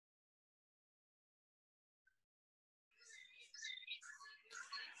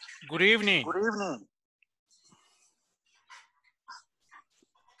Good evening. Good evening.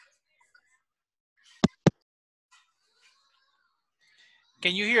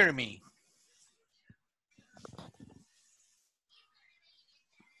 Can you hear me?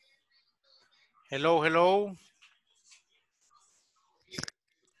 Hello, hello.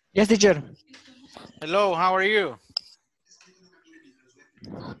 Yes, teacher. Hello, how are you?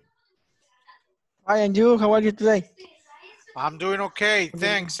 Hi, and you? How are you today? I'm doing okay.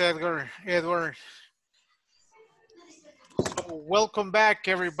 Thanks, Edward. So welcome back,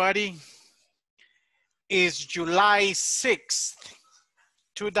 everybody. It's July 6th,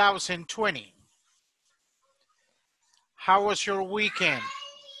 2020. How was your weekend?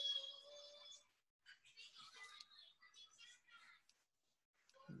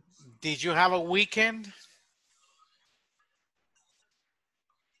 Did you have a weekend?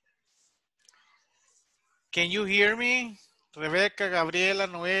 Can you hear me? Rebecca, Gabriela,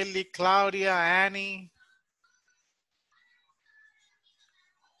 Noeli, Claudia, Annie,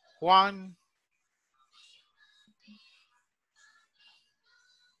 Juan.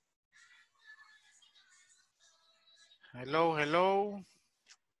 Hello, hello.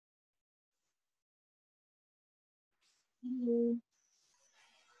 Hello.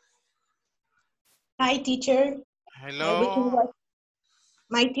 Hi, teacher. Hello.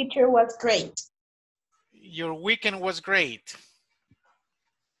 My teacher was great. Your weekend was great.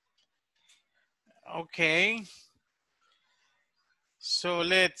 Okay. So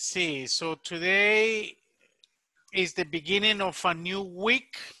let's see. So today is the beginning of a new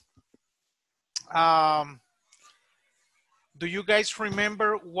week. Do you guys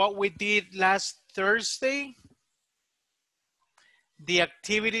remember what we did last Thursday? The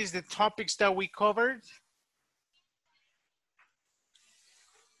activities, the topics that we covered?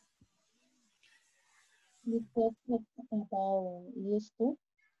 You talked about used to.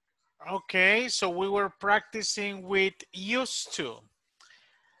 Okay, so we were practicing with used to.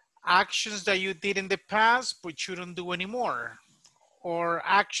 Actions that you did in the past, but you don't do anymore. Or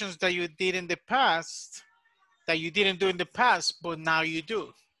actions that you did in the past, that you didn't do in the past, but now you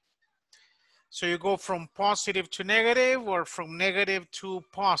do. So you go from positive to negative or from negative to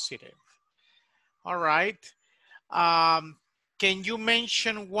positive. All right. Can you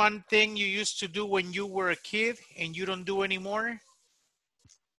mention one thing you used to do when you were a kid and you don't do anymore?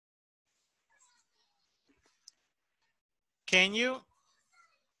 Can you?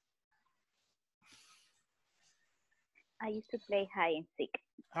 I used to play hide and seek.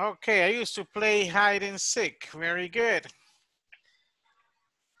 Okay, I used to play hide and seek. Very good.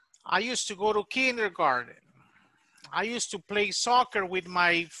 I used to go to kindergarten. I used to play soccer with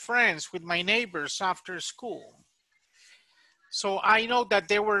my friends, with my neighbors after school. So I know that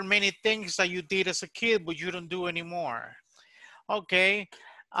there were many things that you did as a kid, but you don't do anymore. Okay.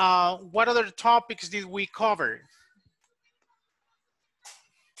 What other topics did we cover?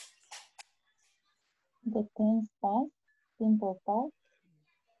 The tense past, simple past.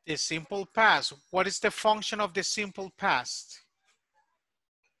 The simple past. What is the function of the simple past?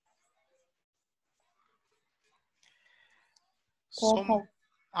 Talk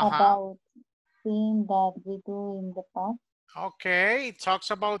about things that we do in the past. Okay, it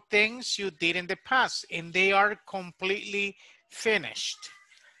talks about things you did in the past and they are completely finished.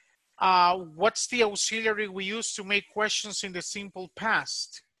 What's the auxiliary we use to make questions in the simple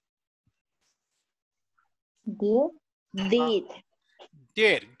past? Did.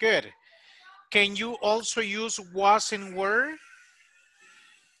 Did, good. Can you also use was and were?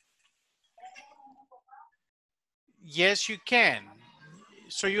 Yes, you can.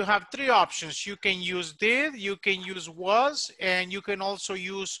 So you have three options. You can use did, you can use was, and you can also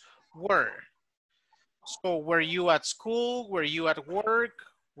use were. So were you at school? Were you at work?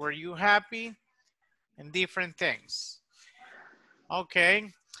 Were you happy? And different things.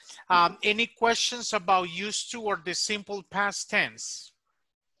 Okay. Any questions about used to or the simple past tense?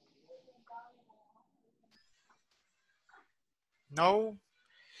 No?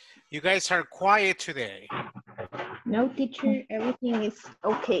 You guys are quiet today. No, teacher, everything is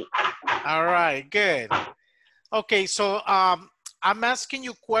okay. All right, good. Okay, so I'm asking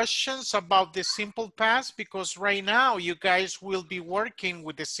you questions about the simple past because right now you guys will be working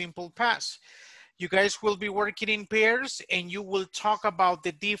with the simple past. You guys will be working in pairs and you will talk about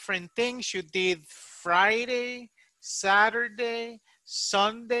the different things you did Friday, Saturday,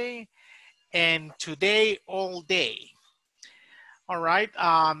 Sunday, and today all day. All right,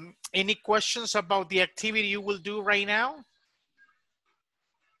 any questions about the activity you will do right now?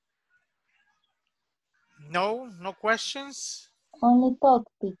 No, no questions? Only talk,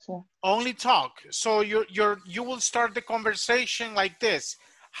 teacher. Only talk. So you will start the conversation like this.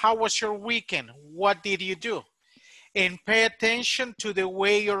 How was your weekend? What did you do? And pay attention to the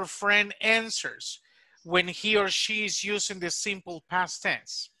way your friend answers when he or she is using the simple past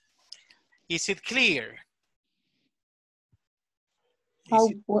tense. Is it clear? How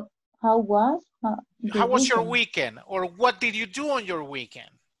Is it, wa- how was your how was your weekend? weekend? Or what did you do on your weekend?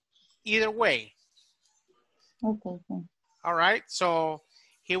 Either way. Okay, okay. All right, so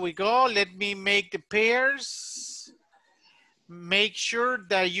here we go. Let me make the pairs. Make sure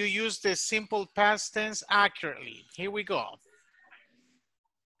that you use the simple past tense accurately. Here we go.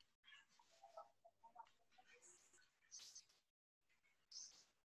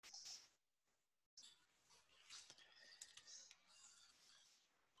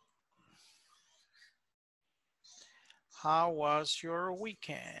 How was your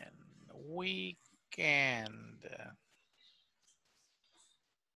weekend? Weekend.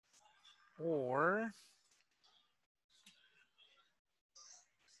 Or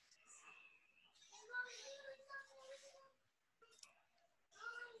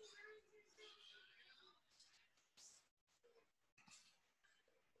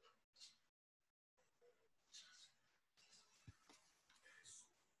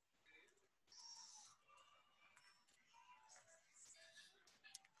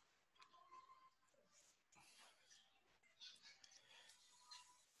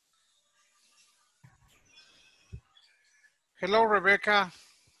hello, Rebecca.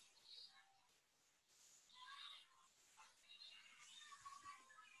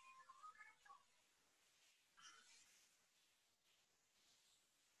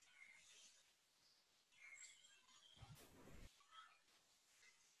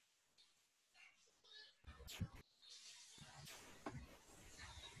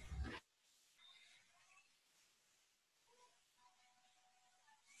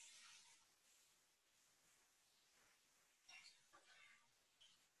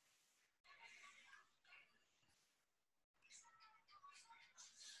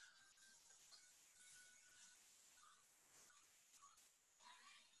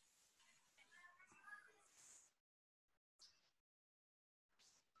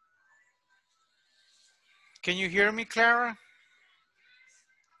 Can you hear me, Clara?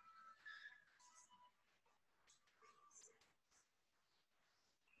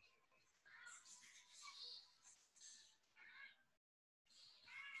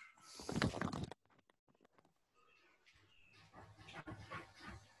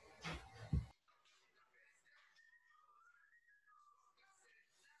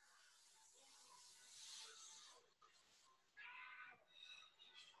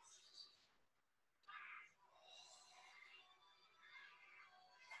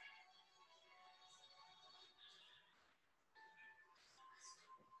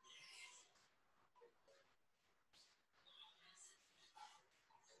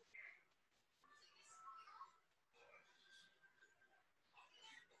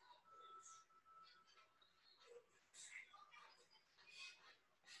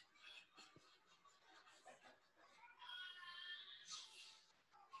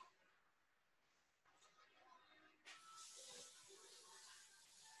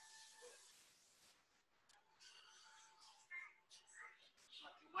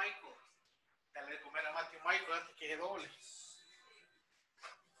 Michael, dale de comer a Matthew Michael antes que se doble.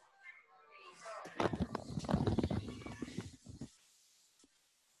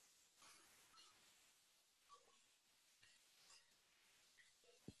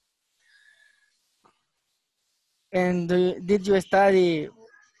 And did you study?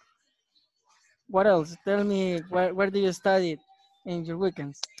 What else? Tell me, where do you study in your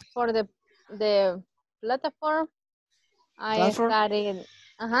weekends? For the platform, I Transfer? studied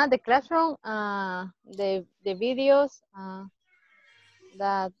the classroom, the videos,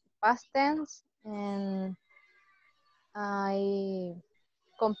 the past tense, and I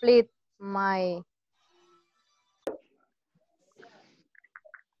complete my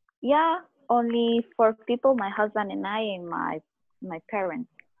Yeah, only four people, my husband and I and my parents.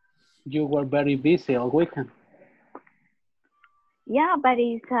 You were very busy all weekend. Yeah, but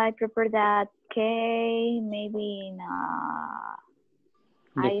it's, I prefer that okay, maybe in,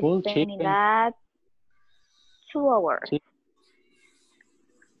 The I pool spend in chicken. that 2 hours.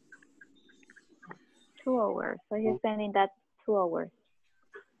 2 hours. So you spend in that 2 hours.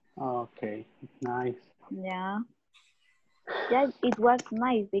 Okay, nice. Yeah. Yeah, it was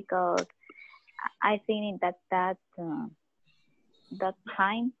nice because I think in that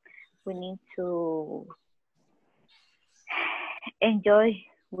time we need to enjoy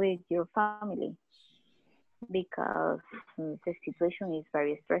with your family because the situation is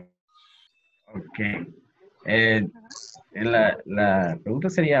very stressful. Okay. Eh, la pregunta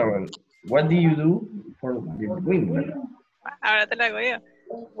sería, what do you do for the win, ¿verdad? Ahora te lo hago yo.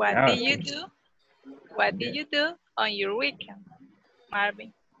 What Ah, did you ok. do? What did Yeah. you do on your weekend,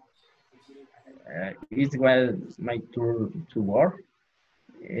 Marvin? It was my turn to work.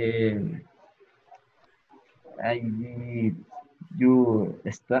 Um, I did you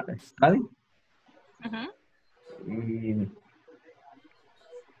study Mhm. in,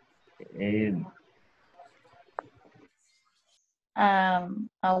 in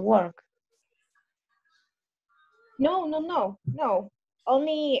At work. No.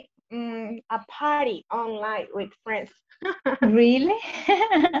 Only a party online with friends. Really?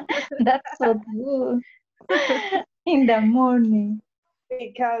 That's so good. In the morning.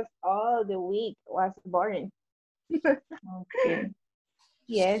 Because all the week was boring. Okay.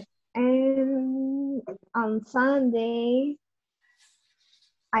 Yes. And on Sunday,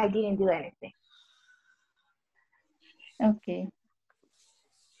 I didn't do anything. Okay.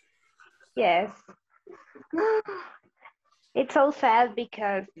 Yes. It's so sad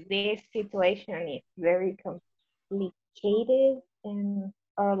because this situation is very complicated and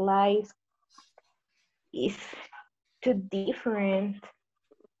our lives is too different.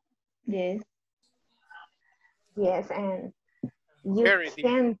 Yes. Yes, and you Very deep.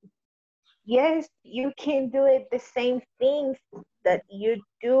 can, yes, you can do it the same things that you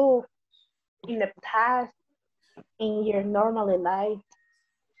do in the past in your normal life.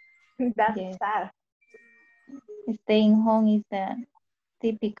 That's Yes. sad. Staying home is a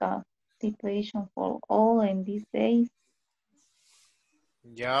typical situation for all in these days.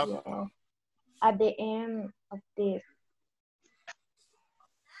 Yep. Yeah. At the end of this,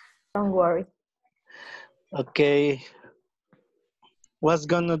 don't worry. Okay, what's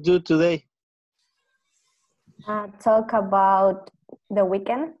gonna do today? Talk about the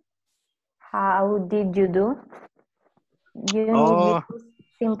weekend. How did you do? You need Oh, use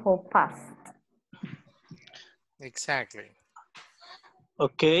simple past. Exactly.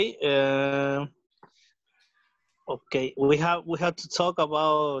 okay. Okay, we have to talk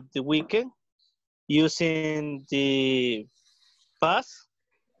about the weekend using the past,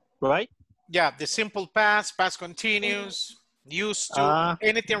 right? Yeah, the simple past, past continuous, used to, Ah,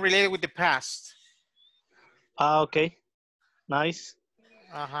 anything related with the past. okay, nice.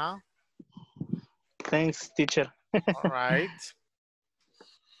 Uh-huh. Thanks, teacher. All right.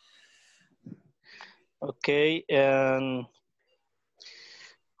 Okay, and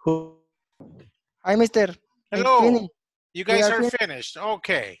who? Hi, mister. I Hello. finished. You We guys are are finished. finished.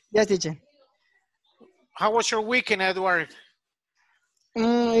 Okay. Yes, teacher. How was your weekend, Edward?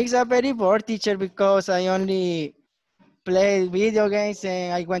 It's a very bored teacher because I only play video games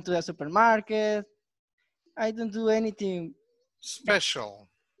and I went to the supermarket. I don't do anything Special.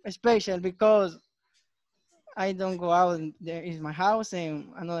 special because I don't go out. There is my house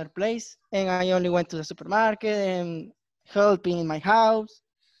and another place, and I only went to the supermarket and helping in my house,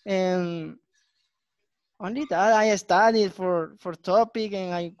 and only that I studied for topic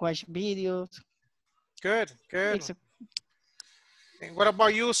and I watch videos. Good, good. It's a, And what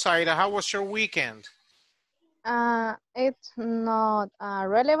about you, Saida? How was your weekend? It's not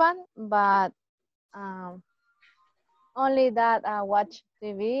relevant, but um, only that I watch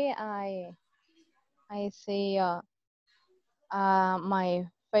TV. I see my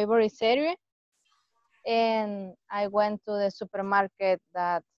favorite series, and I went to the supermarket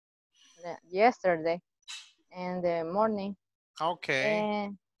that yesterday in the morning. Okay.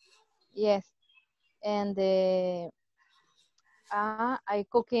 And yes, and I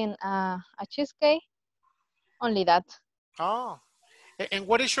cooking a cheesecake. Only that. Oh. And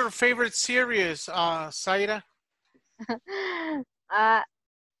what is your favorite series, Saida? uh,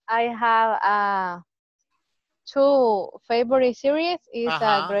 I have two favorite series is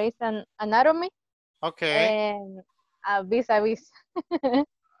Uh-huh. Grey's Anatomy Okay. and Vis-a-Vis.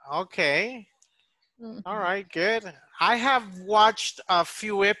 Okay. All Mhm. right, good. I have watched a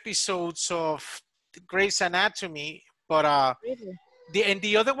few episodes of Grey's Anatomy, but Really?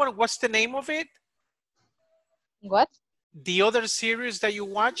 the other one, what's the name of it? What? The other series that you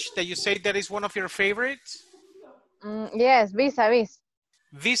watch that you say that is one of your favorites? Yes, Vis-a-Vis.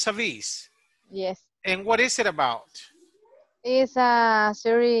 Vis-a-vis. Yes. And what is it about? It's a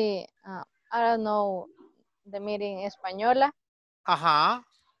series, I don't know the meaning española. Uh-huh.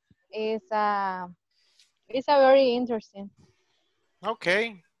 It's a very interesting.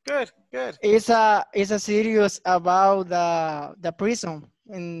 Okay, good, good. it's a series about the prison,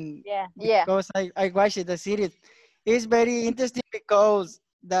 and Yeah, yeah. because I watched the series, it's very interesting because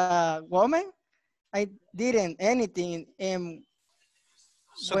the woman I didn't anything, and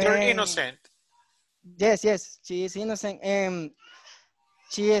So they're when innocent. Yes, she is innocent, and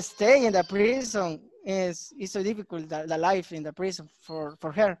she stay in the prison. Is so difficult, the life in the prison for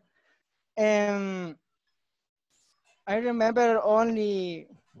her. And I remember only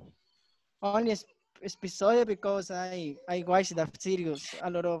episode because I watched the series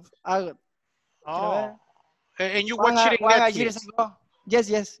a lot of quiero Oh, ver, and you watch it in years Netflix. ago. Yes,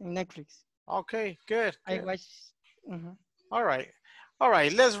 in Netflix. Okay, good, I good. watched. Mhm. All right. All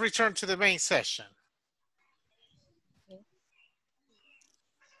right, let's return to the main session.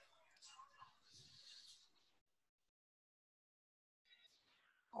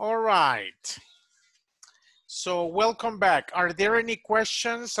 All right. So welcome back. Are there any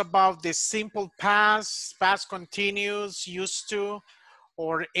questions about the simple past, past continuous, used to,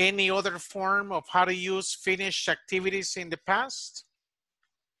 or any other form of how to use finished activities in the past?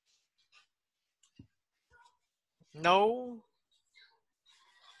 No?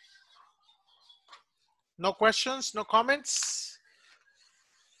 No questions? No comments?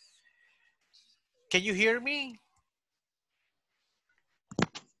 Can you hear me?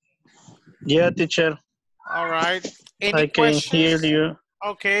 Yeah, teacher, All right. Any I can hear questions? you.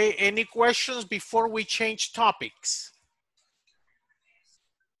 Okay, any questions before we change topics?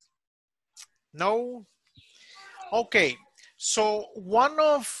 No? Okay, so one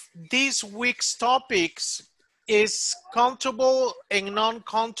of this week's topics is countable and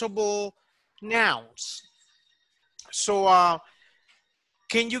non-countable nouns. So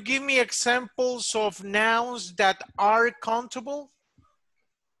can you give me examples of nouns that are countable?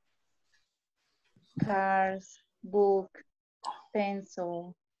 Cars, book,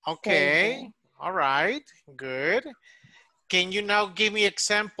 pencil, Okay, table. all right, good. Can you now give me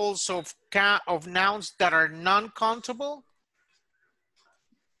examples of nouns that are non-countable?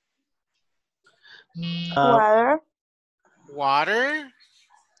 Water, Water,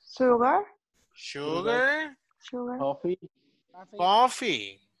 sugar, Sugar, sugar, sugar, coffee,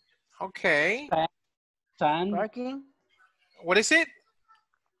 coffee. Okay. sand, Parking. What is it?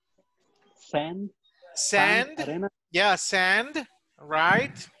 sand, Sand. arena. Yeah, sand.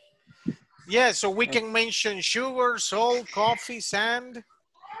 Right. Yeah, so we can mention sugar, salt, coffee, sand.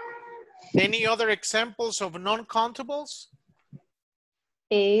 Any other examples of non-countables?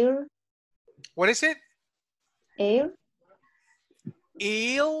 Air, What is it? air,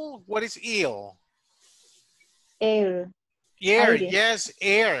 Eel. What is eel? air, Air. aire. Yes,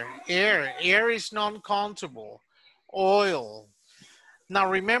 air. Air. Air is non-countable. Oil. Now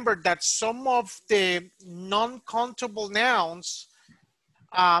remember that some of the non-countable nouns,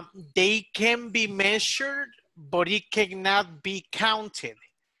 they can be measured, but it cannot be counted.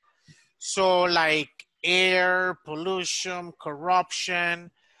 So like air, pollution,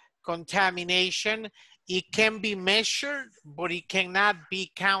 corruption, contamination, it can be measured, but it cannot be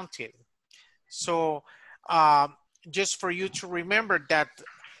counted. So just for you to remember that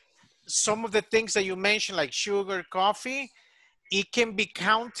some of the things that you mentioned, like sugar, coffee, it can be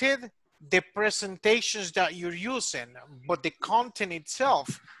counted, the presentations that you're using, but the content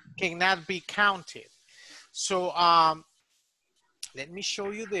itself cannot be counted. So let me show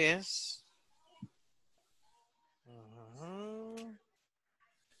you this.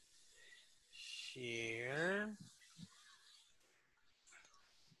 Here.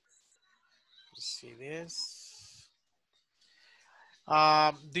 See this.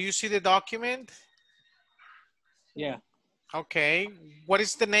 Do you see the document? Yeah. Okay. What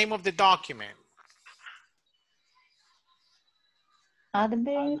is the name of the document?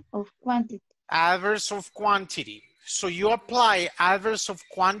 Adverb of quantity. Adverbs of quantity. So you apply adverbs of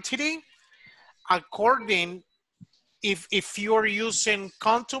quantity according if you're using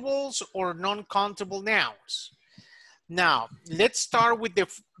countables or non-countable nouns. Now, let's start with the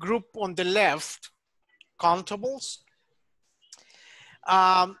group on the left, countables.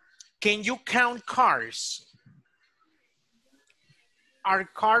 Can you count cars? Are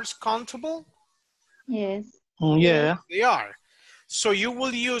cars countable? Yes. Yeah. They are. So you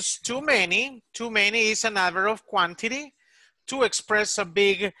will use too many. Too many is an adverb of quantity to express a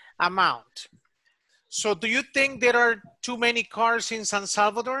big amount. So do you think there are too many cars in San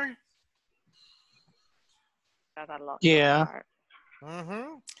Salvador? Yeah.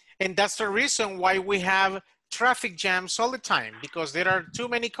 And that's the reason why we have traffic jams all the time, because there are too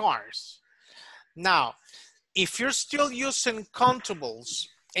many cars. Now, if you're still using countables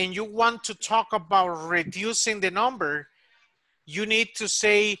and you want to talk about reducing the number, you need to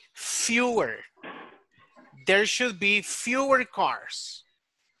say fewer. There should be fewer cars.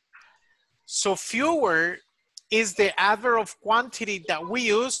 So fewer is the adverb of quantity that we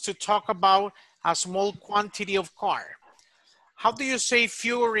use to talk about a small quantity of car. How do you say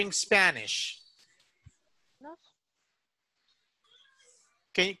fewer in Spanish?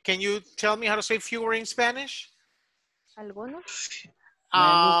 Can you tell me how to say fewer in Spanish? Algunos.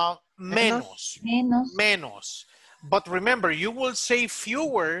 Menos. Menos. Menos. But remember, you will say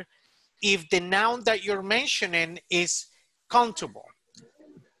fewer if the noun that you're mentioning is countable.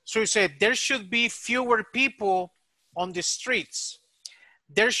 So you said there should be fewer people on the streets.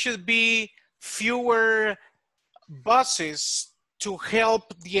 There should be fewer buses to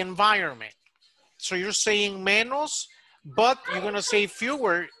help the environment. So you're saying menos, but you're gonna say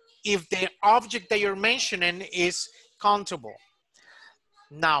fewer if the object that you're mentioning is countable.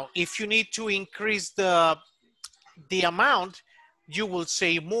 Now, if you need to increase the amount, you will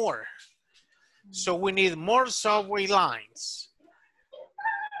say more. So we need more subway lines.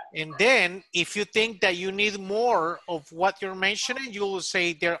 And then if you think that you need more of what you're mentioning, you will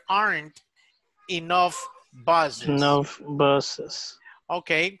say there aren't enough buses. Enough buses.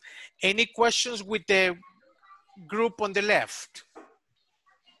 Okay. Any questions with the group on the left?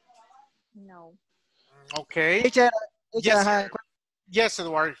 No. Okay. Teacher, Yes, I have a sir. Yes,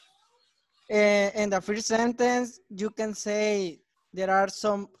 Eduardo. in the first sentence, you can say there are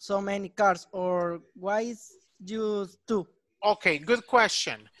so many cars, or why is used to? Okay, good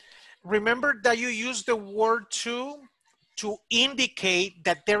question. Remember that you use the word to indicate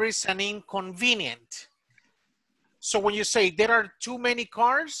that there is an inconvenient. So when you say there are too many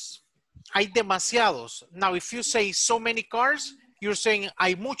cars, hay demasiados. Now, if you say so many cars, you're saying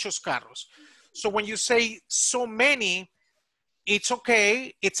hay muchos carros. So when you say so many, it's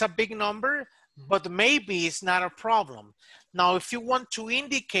okay, it's a big number, but maybe it's not a problem. Now, if you want to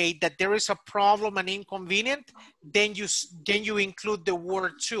indicate that there is a problem and inconvenient, then you include the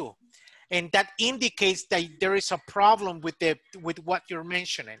word to, and that indicates that there is a problem with what you're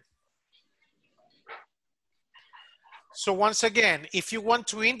mentioning. So once again, if you want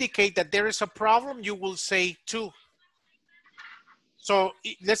to indicate that there is a problem, you will say to. So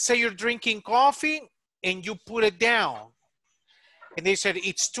let's say you're drinking coffee and you put it down and they said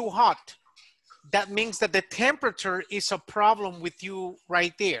it's too hot. That means that the temperature is a problem with you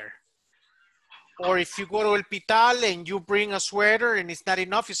right there. Or if you go to El Pital and you bring a sweater and it's not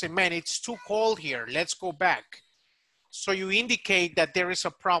enough, you say, man, it's too cold here, let's go back. So you indicate that there is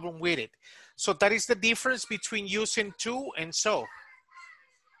a problem with it. So that is the difference between using to and so.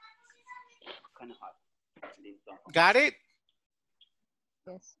 Got it?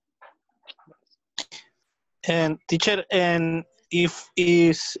 Yes. And teacher, and if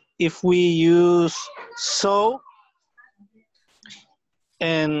we use so,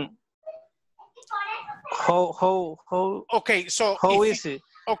 and how okay, so how is it?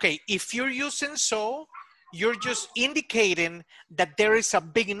 Okay, if you're using so, you're just indicating that there is a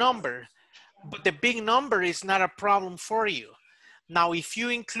big number, but the big number is not a problem for you. Now, if you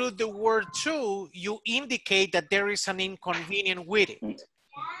include the word to, you indicate that there is an inconvenience with it.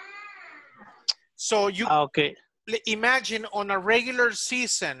 So you okay. Imagine on a regular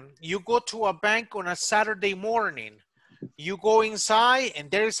season, you go to a bank on a Saturday morning, you go inside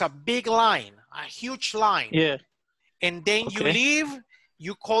and there is a big line, a huge line. Yeah. And then you leave,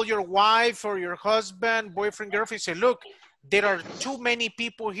 you call your wife or your husband, boyfriend, girlfriend, say, look, there are too many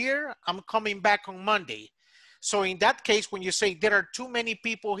people here, I'm coming back on Monday. So in that case, when you say there are too many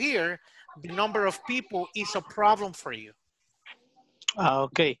people here, the number of people is a problem for you.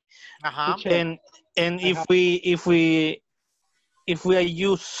 Okay. Uh-huh. And if we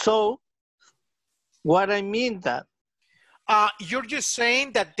use so, what I mean that? You're just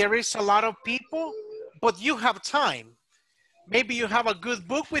saying that there is a lot of people, but you have time. Maybe you have a good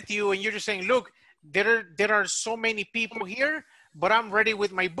book with you and you're just saying, look, there are so many people here, but I'm ready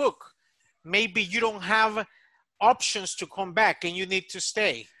with my book. Maybe you don't have options to come back and you need to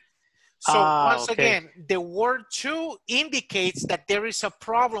stay. So once again, the word to indicates that there is a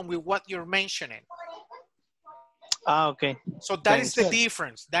problem with what you're mentioning. Okay. So that is the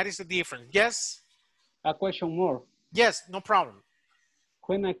difference. That is the difference. Yes? A question more. Yes, no problem.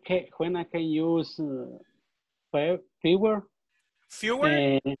 When I can use fewer? Fewer?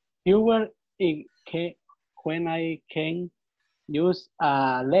 Fewer when I can use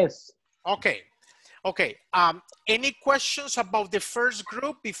less. Okay. Okay. Any questions about the first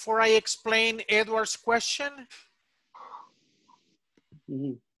group before I explain Edward's question?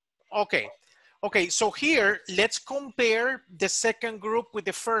 Mm-hmm. Okay. Okay, so here, let's compare the second group with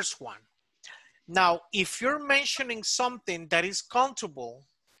the first one. Now, if you're mentioning something that is countable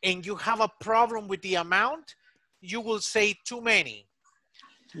and you have a problem with the amount, you will say too many.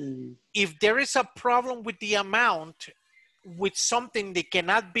 Mm-hmm. If there is a problem with the amount with something that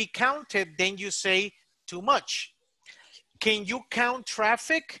cannot be counted, then you say too much. Can you count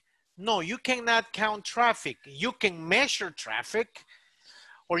traffic? No, you cannot count traffic. You can measure traffic,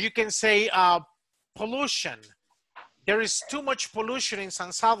 Or you can say pollution. There is too much pollution in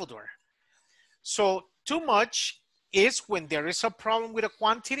San Salvador. So too much is when there is a problem with a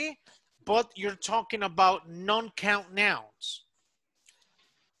quantity, but you're talking about non-count nouns.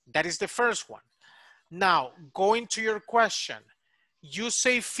 That is the first one. Now, going to your question, you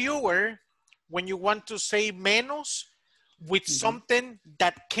say fewer when you want to say menos with something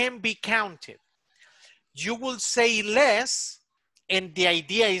that can be counted. You will say less, and the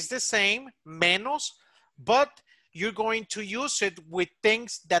idea is the same, menos, but you're going to use it with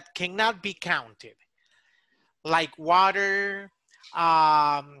things that cannot be counted, like water,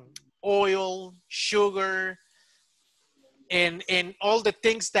 oil, sugar, and all the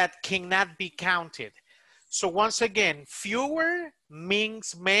things that cannot be counted. So once again, fewer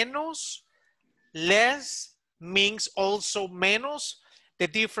means menos, less means also menos. The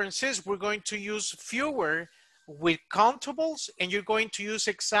difference is we're going to use fewer with countables, and you're going to use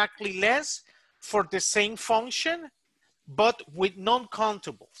exactly less for the same function, but with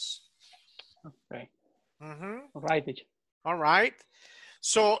non-countables. Okay. All right, teacher. All right.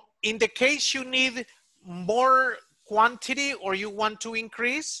 So in the case you need more quantity or you want to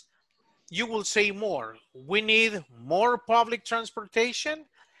increase, you will say more. We need more public transportation.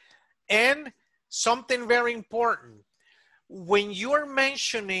 And something very important, when you're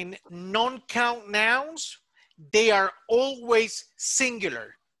mentioning non-count nouns, they are always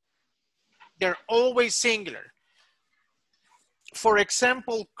singular. They're always singular. For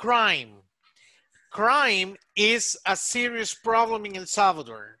example, crime. Crime is a serious problem in El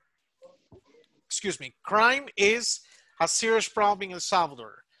Salvador. Excuse me. Crime is a serious problem in El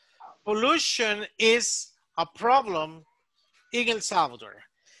Salvador. Pollution is a problem in El Salvador.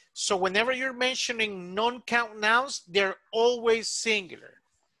 So whenever you're mentioning non-count nouns, they're always singular.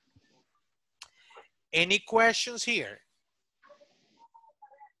 Any questions here?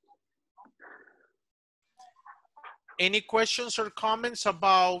 Any questions or comments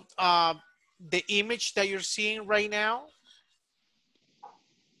about the image that you're seeing right now?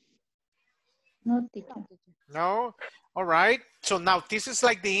 No, teacher. No? All right. So now this is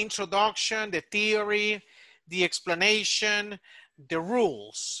like the introduction, the theory, the explanation, the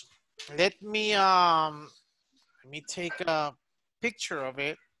rules. Let me take a picture of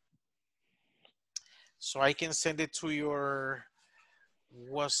it so I can send it to your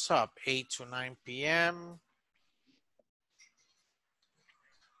WhatsApp, 8 to 9 p.m.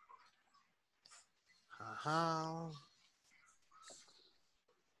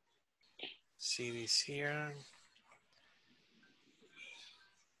 See this here.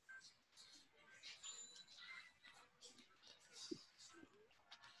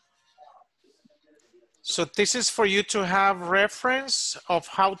 So this is for you to have reference of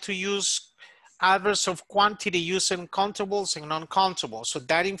how to use adverbs of quantity using countables and non-countables. So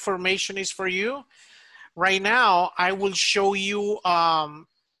that information is for you. Right now, I will show you an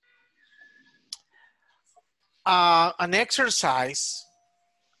exercise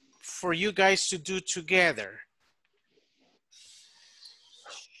for you guys to do together.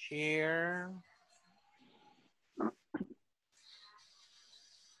 Share.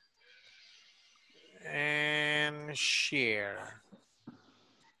 And share.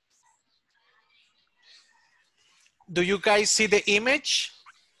 Do you guys see the image?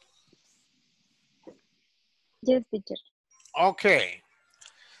 Yes, teacher. Okay.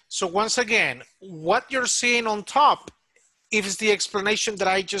 So once again, what you're seeing on top is the explanation that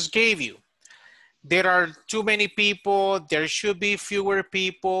I just gave you. There are too many people, there should be fewer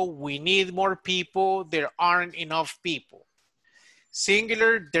people, we need more people, there aren't enough people.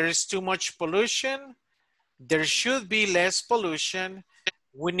 Singular, there is too much pollution, there should be less pollution,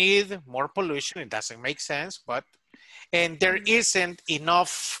 we need more pollution, it doesn't make sense, but, and there isn't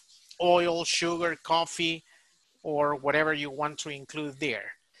enough oil, sugar, coffee, or whatever you want to include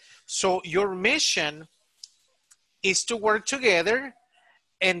there. So your mission is to work together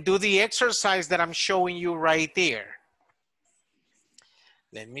and do the exercise that I'm showing you right there.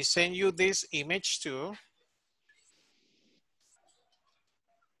 Let me send you this image too.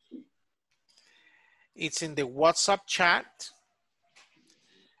 It's in the WhatsApp chat.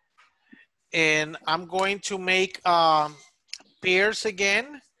 And I'm going to make pairs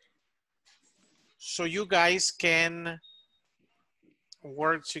again so you guys can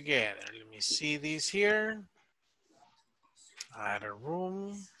work together. Let me see this here. Add a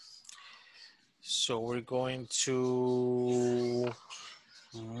room. So we're going to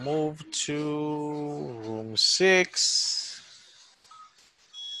move to room 6.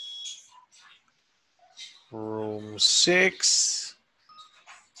 Room 6.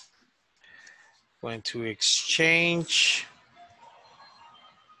 Going to exchange.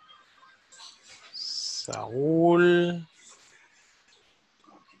 Saul,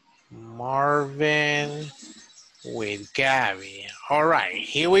 Marvin with Gabby. All right,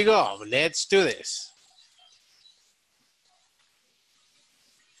 here we go. Let's do this.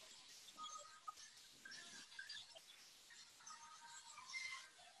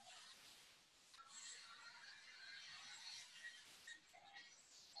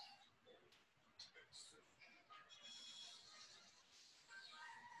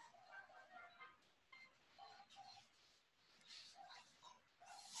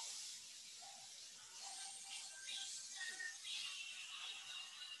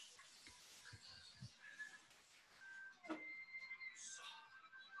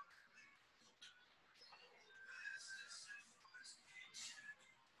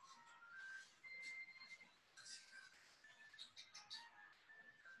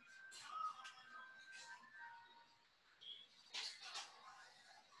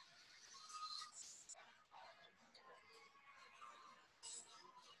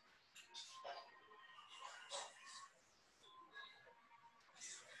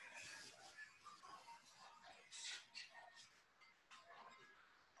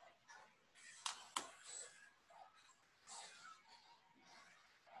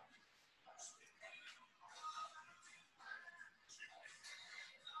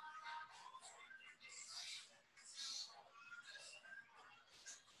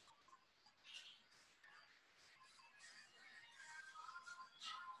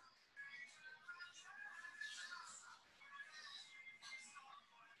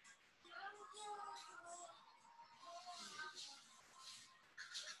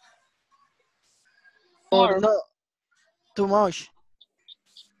 Or More. no, too much.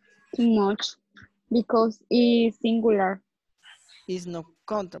 Too much. Because it's singular. Is not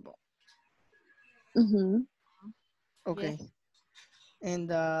countable. Mm-hmm. Okay. Yes.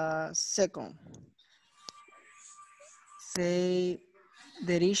 And second, say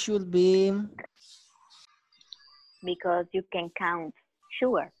that it should be Because you can count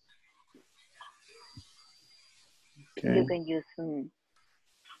sugar. Okay. You can use too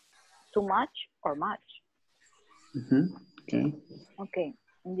much or much. Okay. Okay,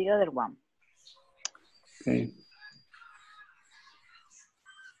 and the other one. Okay.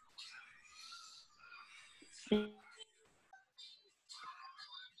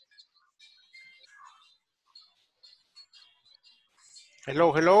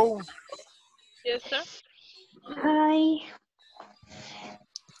 Hello, hello. Yes, sir. Hi.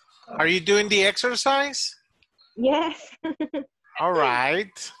 Are you doing the exercise? Yes. All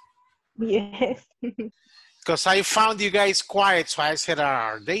right. Yes. Because I found you guys quiet, so I said,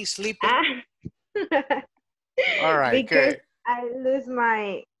 are they sleeping? All right, Because good. I lose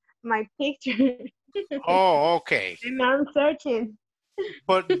my picture. Oh, okay. And I'm searching.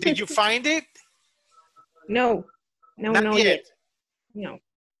 But did you find it? No. No, Not no yet. yet. No.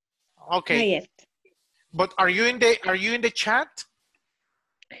 Okay. Not yet. But are you in the chat?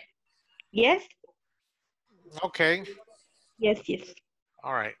 Yes. Okay. Yes, yes.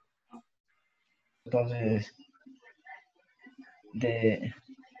 All right. Entonces, the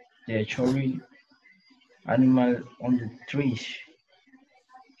cherry animal on the trees.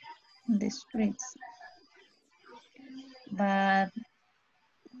 The streets. But,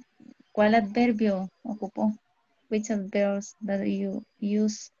 ¿cuál adverbio ocupó? Which adverbs that you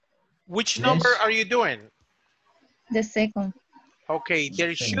use? Which Less. number are you doing? The second. Okay,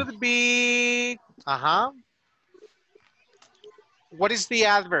 there should be, What is the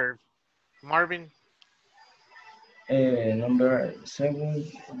adverb, Marvin? Number 7,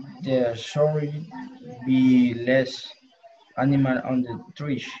 there should be less animal on the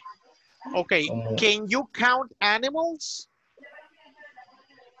trees. Okay, Como, can you count animals?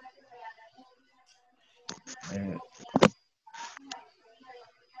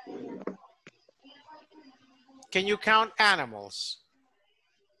 Can you count animals?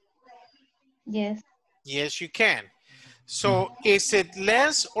 Yes. Yes, you can. So is it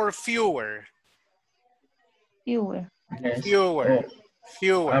less or fewer? Fewer. less. Fewer.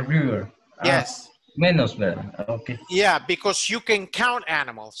 Fewer. Fewer. Yes. Menos, ¿verdad? Okay. Yeah, because you can count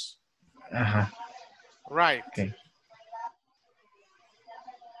animals. Ajá. Right. Okay.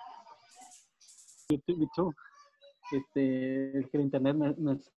 Me too. Es que el internet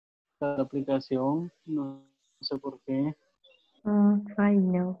me está la aplicación, no sé por qué. I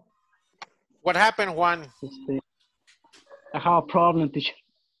know. What happened, Juan? I have a problem, teacher.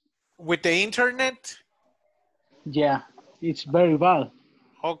 With the internet? Yeah, it's very bad.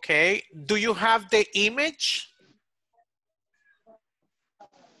 Okay. Do you have the image?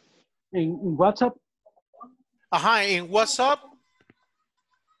 In WhatsApp? In WhatsApp?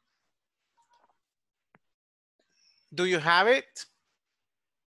 Do you have it?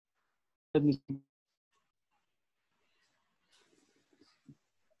 Let me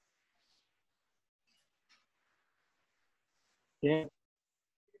yeah.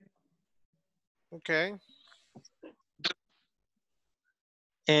 Okay.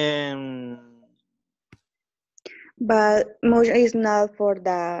 But much is not for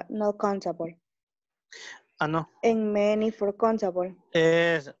the not countable. No. And many for countable.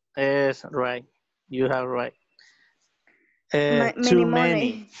 Yes, right. You have right. Many Too money.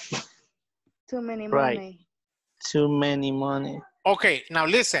 many. Too many Right. money. Too many money. Okay, now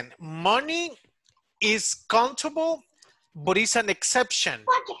listen. Money is countable, but it's an exception.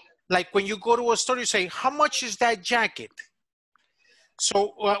 Like when you go to a store, you say, how much is that jacket?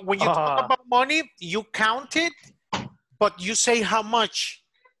 So when you talk about money, you count it, but you say how much.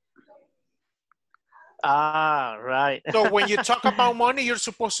 Right. So when you talk about money, you're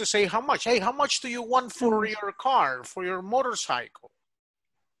supposed to say how much. Hey, how much do you want for your car, for your motorcycle?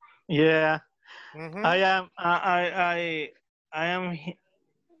 Yeah. Mm-hmm. I am.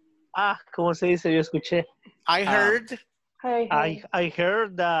 ¿Cómo se dice? Yo escuché. I heard. I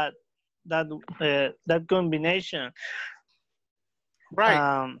heard that combination. Right.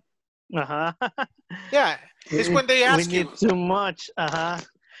 Uh-huh. Yeah. It's when they ask we need you. too much. Uh-huh.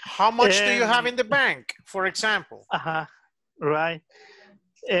 How much do you have in the bank, for example? Uh-huh. Right.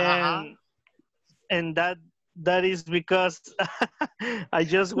 And that is because I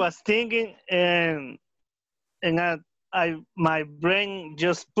just was thinking and my brain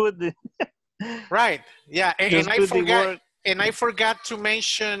just put it. Right. Yeah. And I forgot to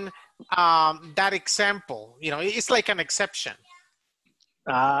mention that example. You know, it's like an exception.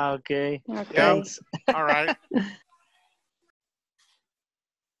 Okay. Thanks. All right.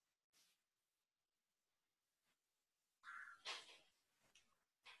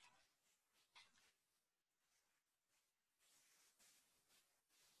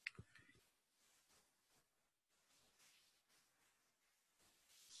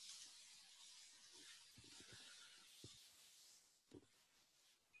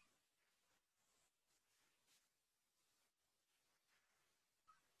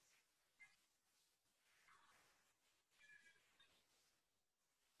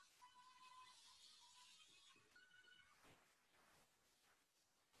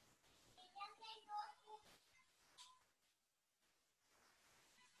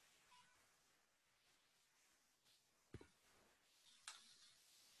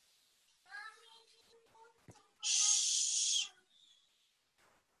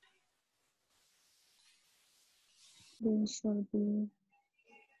 There should be.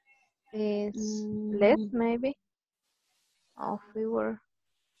 Is less maybe? Or fewer?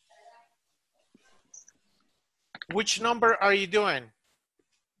 Which number are you doing?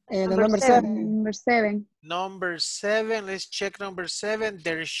 Number 7. Number 7. Number 7. Let's check number 7.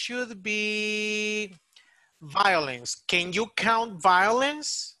 There should be violence. Can you count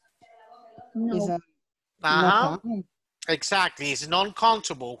violence? No. Uh-huh. Exactly. It's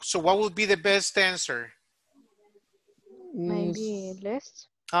non-countable. So what would be the best answer? Maybe less.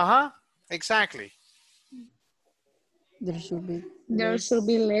 Uh-huh. Exactly. There should be less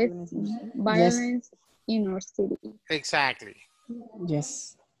violence in our city. Exactly.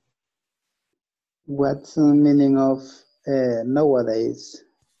 Yes. What's the meaning of nowadays?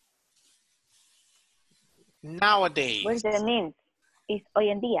 Nowadays. What's the mean? It's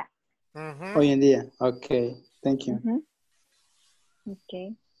hoy en día. Hoy en día. Okay. Thank you.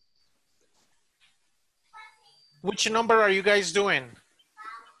 Okay. Which number are you guys doing?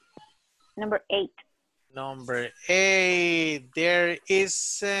 Number 8. Number 8. There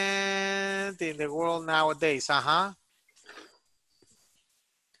isn't in the world nowadays. Uh-huh.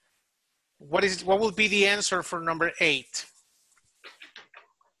 What will be the answer for number 8?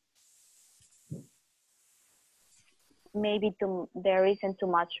 Maybe there isn't too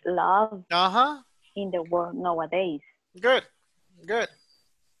much love in the world nowadays. Good. Good.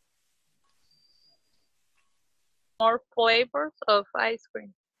 More flavors of ice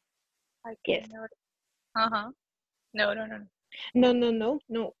cream. Yes. No.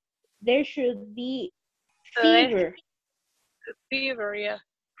 There should be fever. Fever, yeah.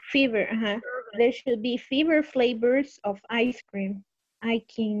 Fever, There should be fever flavors of ice cream. I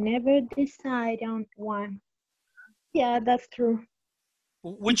can never decide on one. Yeah, that's true.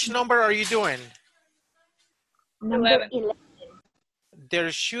 Which number are you doing? Number 11.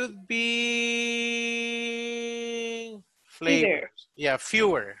 There should be flavors. Fever. Yeah,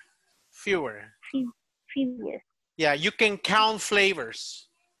 fewer. Fever. Yeah, you can count flavors.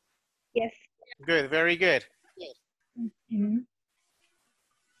 Yes. Good, very good.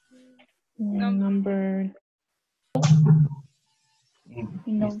 Number It's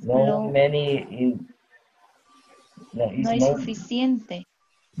no many in no, it's No hay no. suficiente.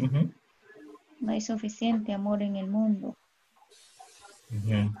 Mhm, No hay suficiente amor en el mundo.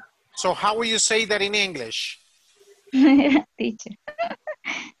 mhm. So how will you say that in English? Teacher.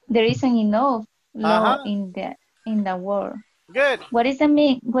 There isn't enough Uh-huh. love in the world. Good. What is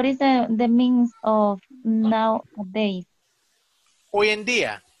the means of nowadays? Hoy en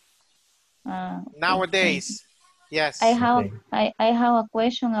día. Okay, Nowadays. Yes. I have a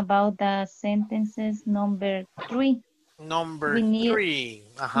question about the sentences number 3. Number We need 3.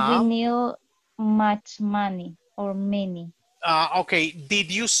 we need much money or many. Okay. Did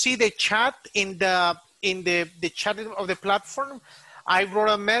you see the chat in the chat of the platform? I wrote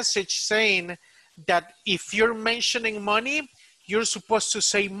a message saying that if you're mentioning money, you're supposed to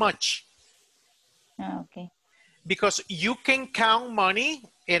say much. Okay. Because you can count money,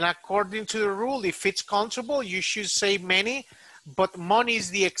 and according to the rule, if it's countable, you should say many, but money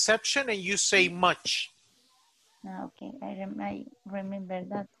is the exception, and you say much. Okay, I remember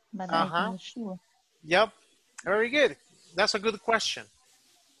that, but I'm not sure. Yep, very good. That's a good question.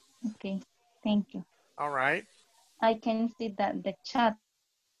 Okay, thank you. All right. I can see that the chat.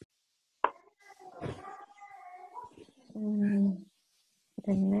 The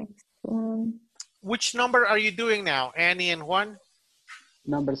next one. Which number are you doing now, Annie and Juan?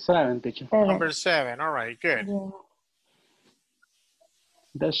 Number 7, teacher. Number 7. All right, good. Yeah.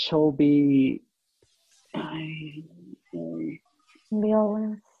 That should be.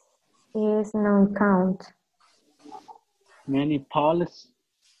 Violence is non-count. Many policies.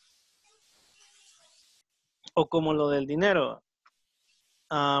 O como lo del dinero.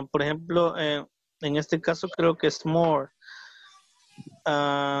 Por ejemplo, en este caso creo que es more.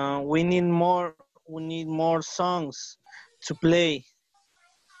 We need more songs to play.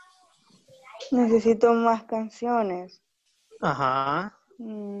 Necesito más canciones. Ajá.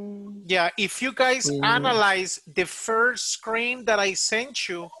 Yeah, if you guys analyze the first screen that I sent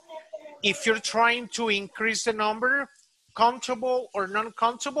you, if you're trying to increase the number, countable or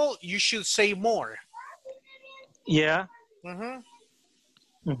non-countable, you should say more. Yeah. In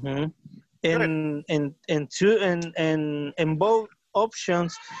both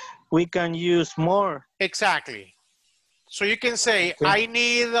options, we can use more. Exactly. So you can say, I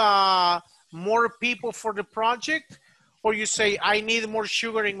need more people for the project, or you say, I need more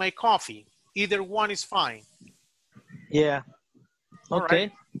sugar in my coffee. Either one is fine. Yeah. All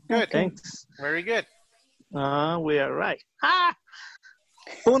Okay. Right. Good. Thanks. Very good. We are right. ¡Ah!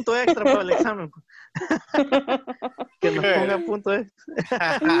 Punto extra para el examen. Que nos ponga punto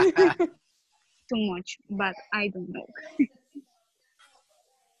extra. Too much, but I don't know.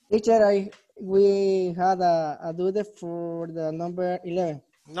 Teacher, we had a duty for the number 11.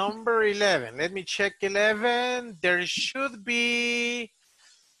 Number 11. Let me check 11. There should be,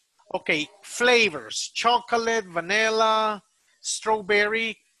 okay, flavors. Chocolate, vanilla,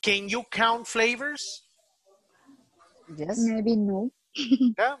 strawberry. Can you count flavors? Yes. Maybe no.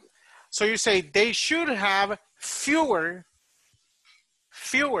 Yeah. So you say they should have fewer.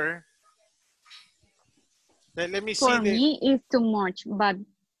 Let me see. For me, it's too much, but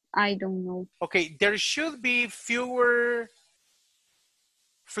I don't know. Okay, there should be fewer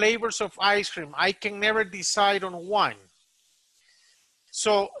flavors of ice cream. I can never decide on one.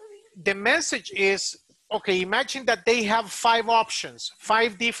 So the message is, okay, imagine that they have 5 options,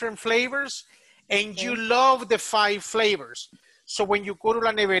 5 different flavors, and you love the 5 flavors. So when you go to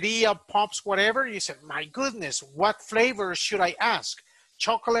La Neveria, Pops, whatever, you say, my goodness, what flavor should I ask?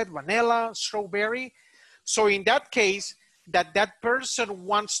 Chocolate, vanilla, strawberry? So in that case, that person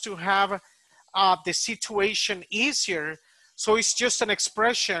wants to have the situation easier. So it's just an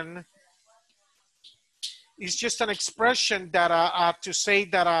expression. It's just an expression that to say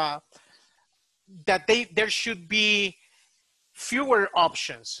that there should be fewer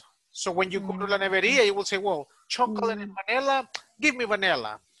options. So when you go to La Neveria, you will say, well, chocolate and vanilla, give me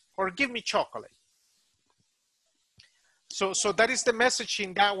vanilla, or give me chocolate. So that is the message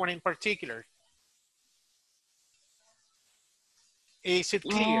in that one in particular. Is it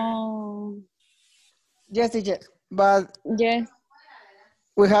clear? Yes, teacher. But yes,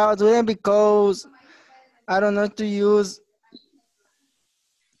 we have to do it because I don't know to use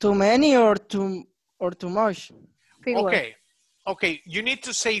too many or too much. fewer. Okay, you need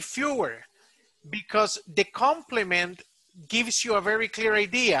to say fewer because the complement gives you a very clear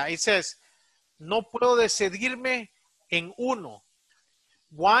idea. It says, no puedo decidirme en uno.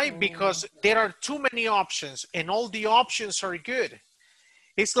 Why? Because there are too many options and all the options are good.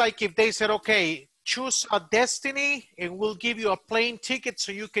 It's like if they said, okay, choose a destiny and we'll give you a plane ticket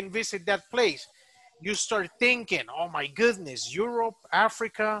so you can visit that place. you start thinking, oh my goodness, Europe,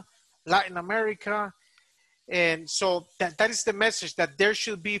 Africa, Latin America. And so that is the message, that there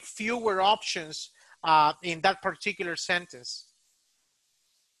should be fewer options in that particular sentence.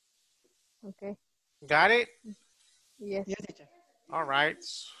 Okay. Got it? Yes. Yes, teacher. All right.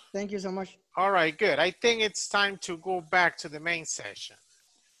 Thank you so much. All right, good. I think it's time to go back to the main session.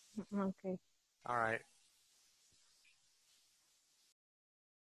 Okay. All right.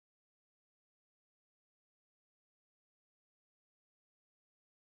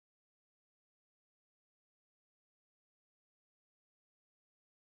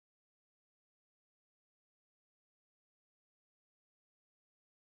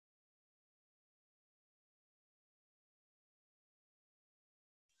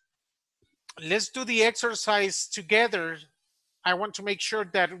 Let's do the exercise together. I want to make sure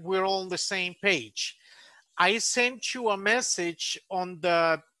that we're all on the same page. I sent you a message on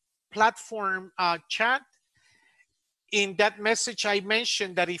the platform chat. In that message, I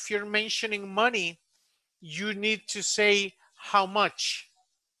mentioned that if you're mentioning money, you need to say how much.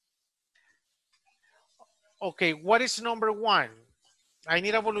 Okay, what is number one? I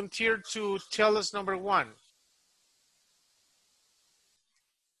need a volunteer to tell us number one.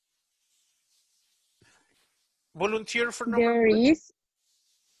 Volunteer for number one.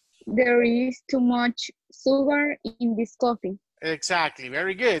 There is too much sugar in this coffee. Exactly,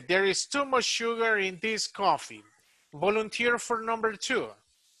 very good. There is too much sugar in this coffee. Volunteer for number two.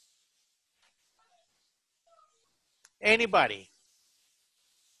 Anybody?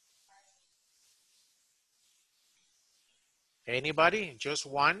 Anybody? Just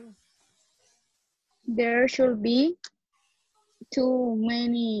one? There should be too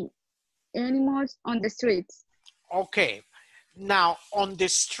many animals on the streets. Okay. Now, on the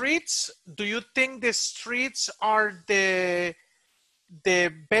streets, do you think the streets are the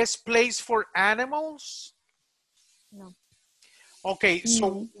best place for animals? No. Okay,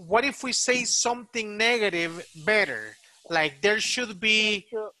 so what if we say something negative better? Like there should be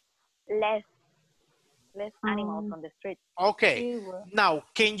less animals on the street. Okay. Now,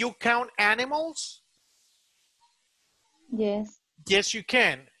 can you count animals? Yes. Yes, you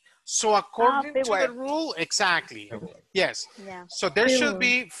can. So according to the rule, exactly. Yes. Yeah. So there should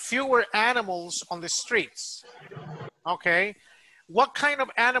be fewer animals on the streets. Okay. What kind of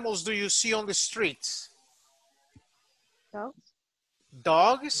animals do you see on the streets? Dogs.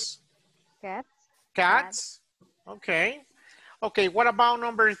 Dogs? Cats. Cats? Okay. Okay, what about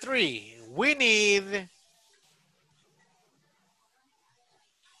number three? We need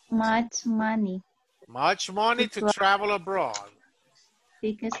much money. Much money to travel abroad.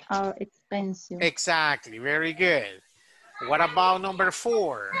 Tickets are expensive. Exactly, very good. What about number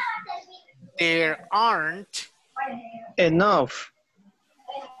four? There aren't enough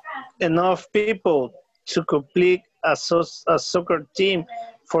people to complete a soccer team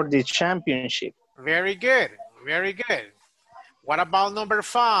for the championship. Very good, very good. What about number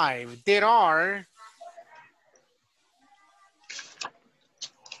five? There are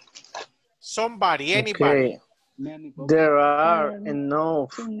somebody, anybody. Okay. There are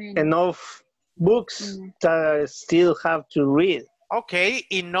enough books that I still have to read. Okay,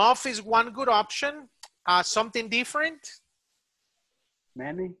 enough is one good option. Something different?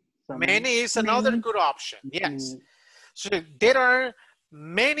 Many. Many is another good option, yes. So there are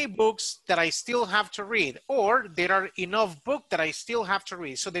many books that I still have to read, or there are enough books that I still have to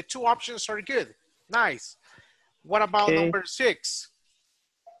read. So the two options are good. Nice. What about number six?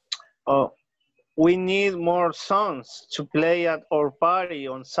 Oh, we need more songs to play at our party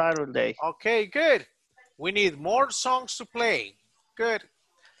on Saturday. Okay, good. We need more songs to play. Good.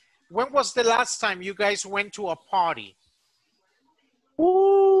 When was the last time you guys went to a party?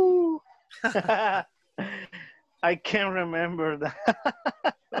 Ooh. I can't remember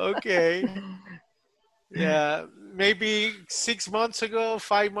that. Okay. Yeah, maybe 6 months ago,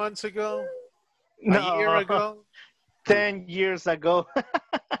 5 months ago, a year ago. 10 years ago.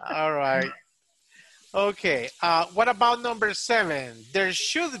 All right. Okay. What about number seven? There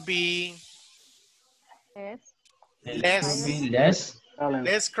should be less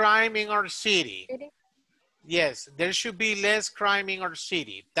crime in our city. Yes, there should be less crime in our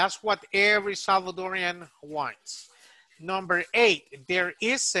city. That's what every Salvadorian wants. Number eight, there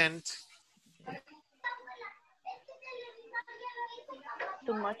isn't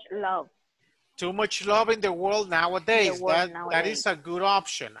too much love. Too much love in the world nowadays. That is a good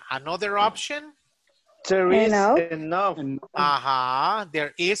option. Another option? There is enough.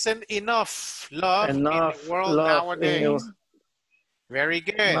 There isn't enough love in the world nowadays. Very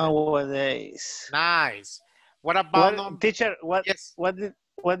good. Nowadays. Nice. What about teacher? What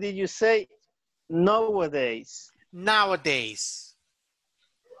did you say? Nowadays. Nowadays.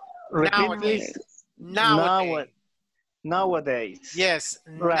 Repeat, please. Nowadays. Nowadays. Yes,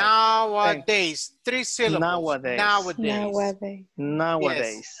 Right. nowadays. 3 syllables. Nowadays. Nowadays.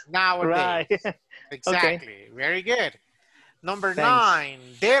 Nowadays. Yes, nowadays. Right. Exactly. Okay. Very good. Number Thanks. 9.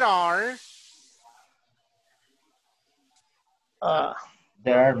 There are.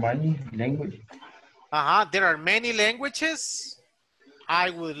 There are many languages. There are many languages.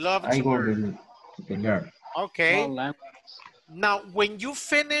 I would love I to go learn. to learn. Okay. Now, when you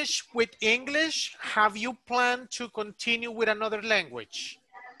finish with English, have you planned to continue with another language?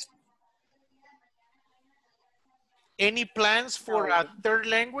 Any plans for a third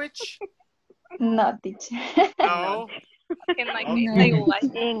language? No, teacher. No. Can I Okay. say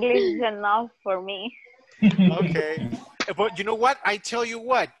like English is enough for me. Okay. But you know what? I tell you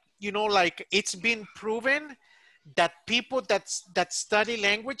what, you know, like it's been proven that people that study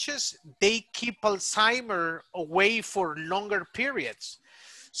languages, they keep Alzheimer away for longer periods.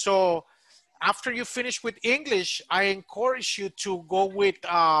 So after you finish with English, I encourage you to go with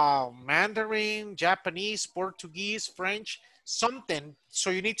Mandarin, Japanese, Portuguese, French, something.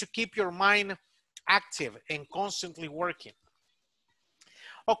 So you need to keep your mind active and constantly working.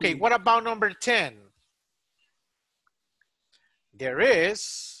 Okay, what about number 10? There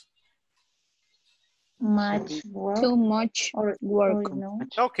is Much work. Too much work.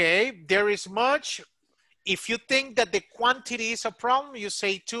 Okay, there is much. If you think that the quantity is a problem, you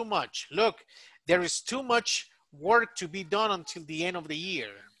say too much. Look, there is too much work to be done until the end of the year.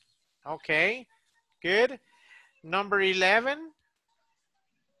 Okay, good. Number 11.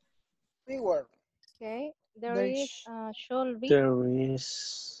 Fewer. Okay, there is should be There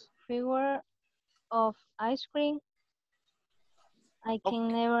is fewer of ice cream. I can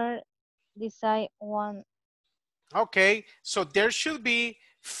never decide one. Okay, so there should be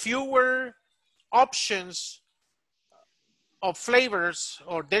fewer options of flavors,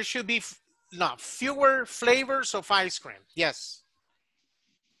 or there should be fewer flavors of ice cream. Yes.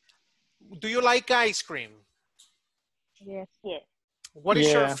 Do you like ice cream? Yes. Yes. What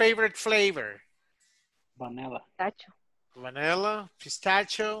is your favorite flavor? Vanilla. Pistachio. Vanilla,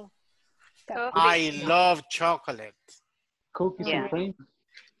 pistachio. Coffee. I love chocolate. Cookies and cream.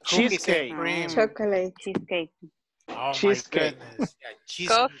 Cheesecake. Cream. Chocolate. Cheesecake. Oh Cheesecake. my goodness. Yeah,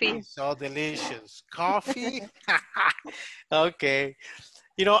 cheesecake Coffee. is so delicious. Coffee? Okay.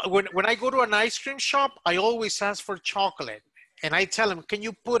 You know, when I go to an ice cream shop, I always ask for chocolate. And I tell them, can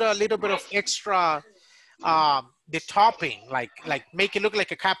you put a little bit of extra, the topping, like make it look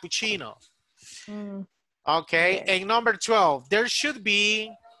like a cappuccino. Okay. Yes. And number 12, there should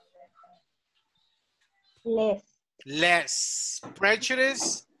be less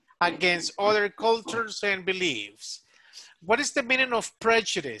prejudice against other cultures and beliefs. What is the meaning of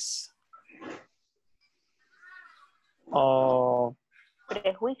prejudice?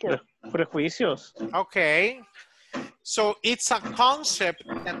 Prejuicios. Okay. So it's a concept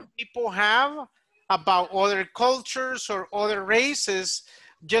that people have about other cultures or other races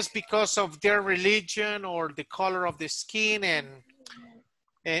just because of their religion or the color of the skin, and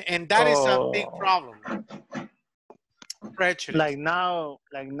that is a big problem. Prejudice. Like now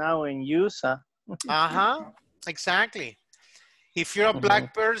in USA. Exactly. If you're a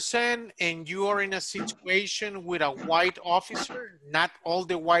black person and you are in a situation with a white officer, not all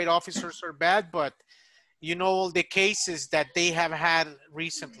the white officers are bad, but you know all the cases that they have had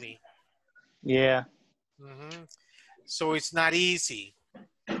recently. Yeah. So it's not easy.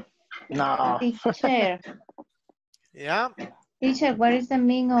 No. Teacher. Yeah. Teacher, what is the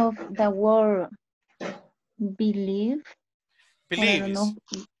meaning of the word believe? Beliefs.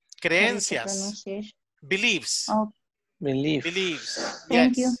 Creencias. Beliefs. Oh. Beliefs.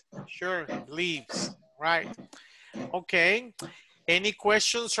 Thank yes. you. Sure. Beliefs. Right. Okay. Any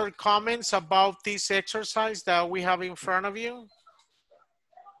questions or comments about this exercise that we have in front of you?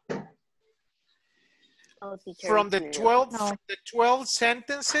 From the 12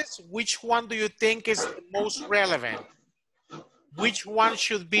 sentences, which one do you think is the most relevant? Which one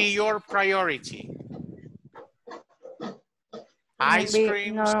should be your priority? Ice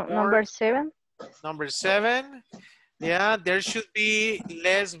cream, number 7. Number 7. Yeah, there should be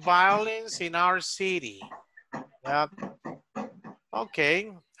less violence in our city. Yeah.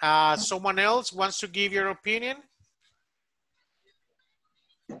 Okay. Someone else wants to give your opinion?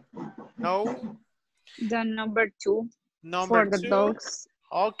 No? The number 2. Number for the 2. dogs.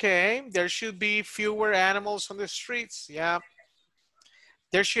 Okay. There should be fewer animals on the streets. Yeah.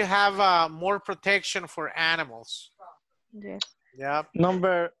 There should have more protection for animals. Yes. Yeah.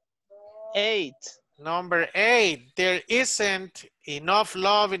 Number 8. Number 8, there isn't enough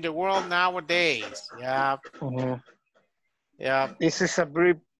love in the world nowadays. Yeah. Yeah. This is a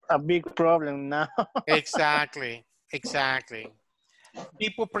big problem now. Exactly.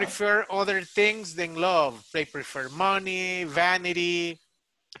 People prefer other things than love. They prefer money, vanity,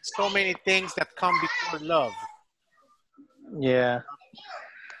 so many things that come before love. Yeah.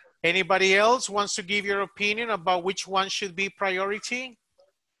 Anybody else wants to give your opinion about which one should be priority?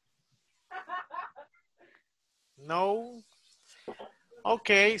 No?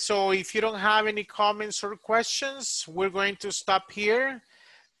 Okay, so if you don't have any comments or questions, we're going to stop here.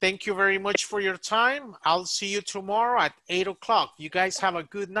 Thank you very much for your time. I'll see you tomorrow at 8 o'clock. You guys have a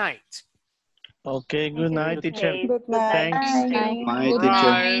good night. Okay, good night, teacher. Good night. Thanks. Bye, Good teacher.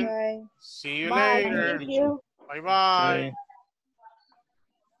 night. Bye. See you Bye. later. Thank you. Bye-bye. Okay.